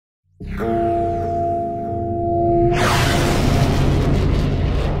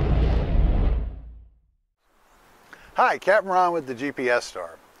Hi, Captain Ron with the GPS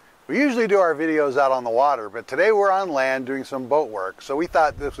Store. We usually do our videos out on the water, but today we're on land doing some boat work, so we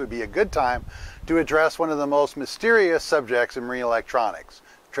thought this would be a good time to address one of the most mysterious subjects in marine electronics,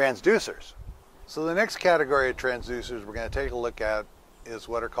 transducers. So the next category of transducers we're going to take a look at is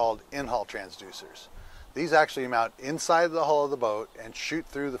what are called in-hull transducers. These actually mount inside the hull of the boat and shoot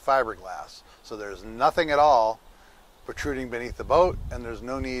through the fiberglass, so there's nothing at all protruding beneath the boat, and there's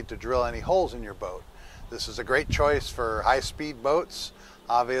no need to drill any holes in your boat. This is a great choice for high-speed boats.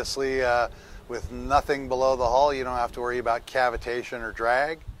 Obviously, with nothing below the hull, you don't have to worry about cavitation or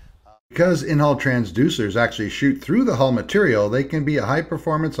drag. Because in-hull transducers actually shoot through the hull material, they can be a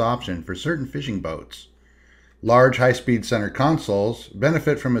high-performance option for certain fishing boats. Large, high-speed center consoles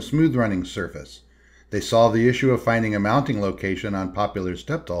benefit from a smooth-running surface. They solve the issue of finding a mounting location on popular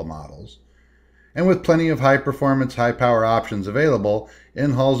step-hull models. And with plenty of high-performance, high-power options available,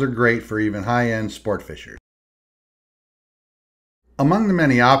 in-hulls are great for even high-end sport fishers. Among the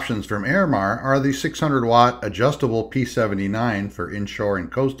many options from Airmar are the 600-watt adjustable P79 for inshore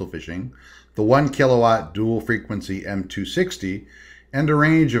and coastal fishing, the 1 kW dual-frequency M260, and a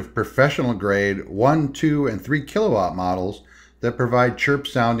range of professional-grade 1, 2, and 3 kW models that provide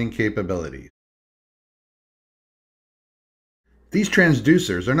chirp-sounding capabilities. These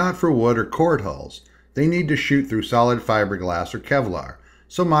transducers are not for wood or cord hulls. They need to shoot through solid fiberglass or Kevlar,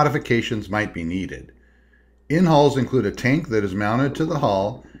 so modifications might be needed. In-hulls include a tank that is mounted to the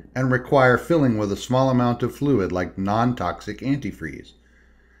hull and require filling with a small amount of fluid like non-toxic antifreeze.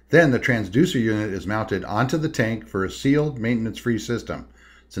 Then the transducer unit is mounted onto the tank for a sealed, maintenance-free system.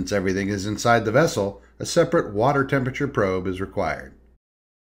 Since everything is inside the vessel, a separate water temperature probe is required.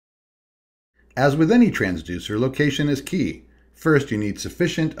 As with any transducer, location is key. First, you need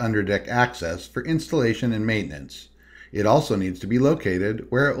sufficient underdeck access for installation and maintenance. It also needs to be located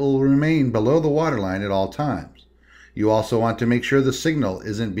where it will remain below the waterline at all times. You also want to make sure the signal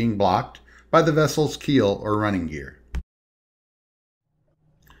isn't being blocked by the vessel's keel or running gear.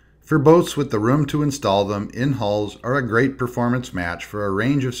 For boats with the room to install them, in-hulls are a great performance match for a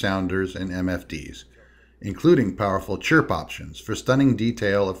range of sounders and MFDs, including powerful chirp options for stunning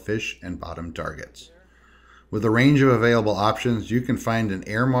detail of fish and bottom targets. With a range of available options, you can find an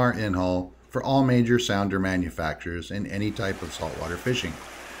Airmar in-hull for all major sounder manufacturers in any type of saltwater fishing,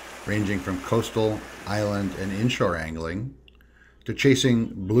 ranging from coastal, island, and inshore angling to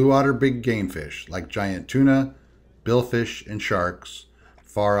chasing blue water big game fish like giant tuna, billfish, and sharks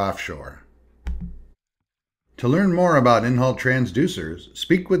far offshore. To learn more about in-hull transducers,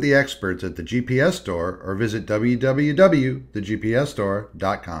 speak with the experts at the GPS Store or visit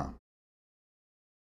www.thegpsstore.com.